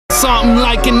something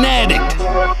like an addict.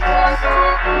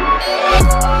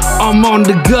 I'm on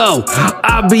the go,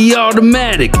 I be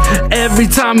automatic. Every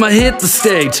time I hit the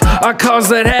stage, I cause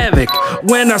that havoc.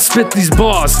 When I spit these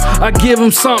bars, I give them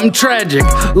something tragic.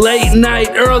 Late night,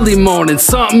 early morning,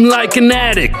 something like an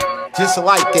addict. Just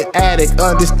like an addict,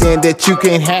 understand that you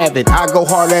can't have it. I go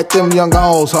hard at them young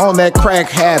hoes on that crack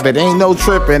habit. Ain't no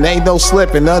tripping, ain't no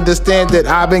slipping. Understand that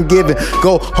I've been giving.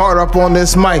 Go hard up on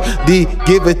this mic, D,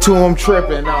 give it to him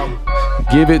tripping.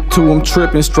 Give it to him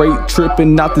tripping, straight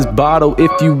tripping out this bottle.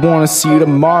 If you wanna see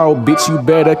tomorrow, bitch, you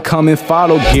better come and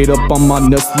follow. Get up on my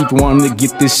nuts if you wanna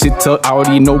get this shit tucked. I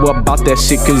already know about that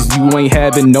shit, cause you ain't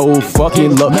having no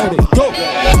fucking luck.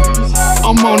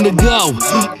 I'm on the go,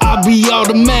 I be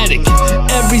automatic.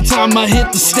 Every time I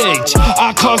hit the stage,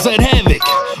 I cause that havoc.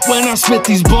 When I spit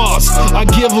these bars, I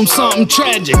give them something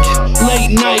tragic. Late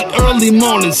night, early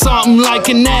morning, something like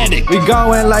an addict. We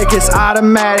going like it's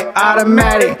automatic,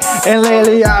 automatic. And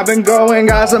lately I've been going,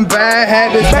 got some bad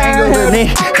habits tangled in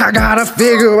it. I gotta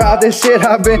figure out this shit,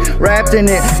 I've been wrapped in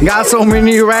it. Got so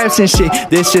many raps and shit,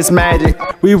 this shit's magic.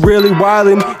 We really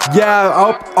wildin', yeah,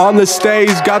 up on the stage,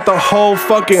 got the whole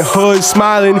fucking hood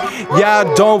smiling. Yeah,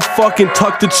 don't fucking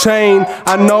tuck the chain,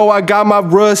 I know I got my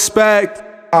respect.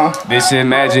 This is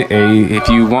magic, ayy. If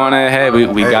you wanna have it,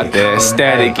 we got that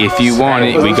static. If you want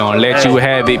it, we gon' let you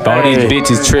have it. All these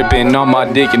bitches tripping on my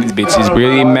dick, and these bitches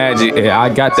really magic. Yeah, I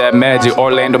got that magic,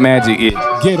 Orlando magic.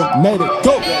 Yeah. Get him, made it,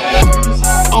 go.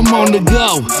 I'm on the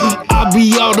go, I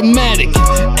be automatic.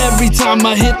 Every time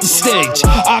I hit the stage,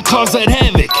 I cause that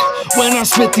havoc. When I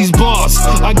spit these bars,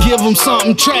 I give them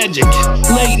something tragic.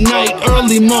 Late night,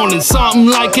 early morning, something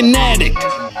like an addict.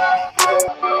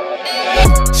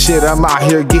 Shit, I'm out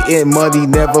here getting money,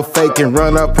 never faking.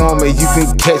 Run up on me, you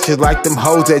can catch it like them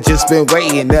hoes that just been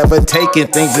waiting. Never taking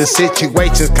things in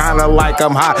situations, kinda like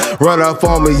I'm hot. Run up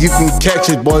on me, you can catch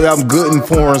it, boy, I'm good in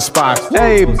foreign spots.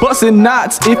 Hey, bustin'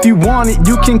 knots, if you want it,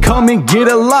 you can come and get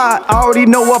a lot. I already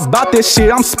know about this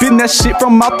shit, I'm spitting that shit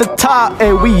from out the top.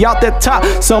 Hey, we out that top,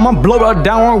 so I'ma blow it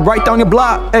down right down your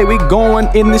block. Hey, we going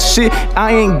in this shit,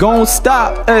 I ain't gon'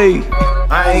 stop. Hey,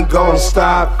 I ain't gonna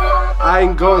stop. I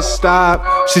ain't gonna stop.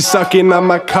 She sucking on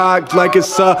my cock like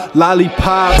it's a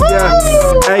lollipop. Yeah,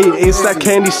 hey, it's that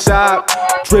candy shop.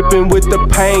 Dripping with the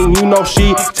pain, you know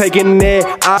she taking it.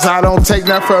 I don't take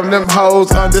nothing from them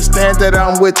hoes. Understand that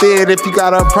I'm with it. If you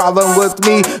got a problem with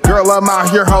me, girl, I'm out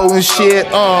here holding shit.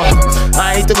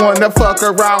 I ain't the one to fuck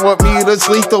around with me. This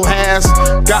lethal has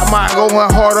got mine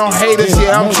going hard on haters.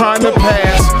 Yeah, I'm trying to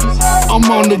pass. I'm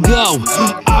on the go,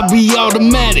 I be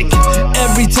automatic.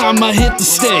 Every time I hit the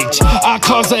stage, I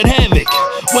cause that havoc.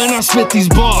 When I spit these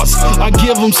bars, I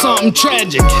give them something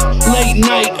tragic. Late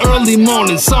night, early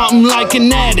morning, something like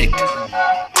an addict.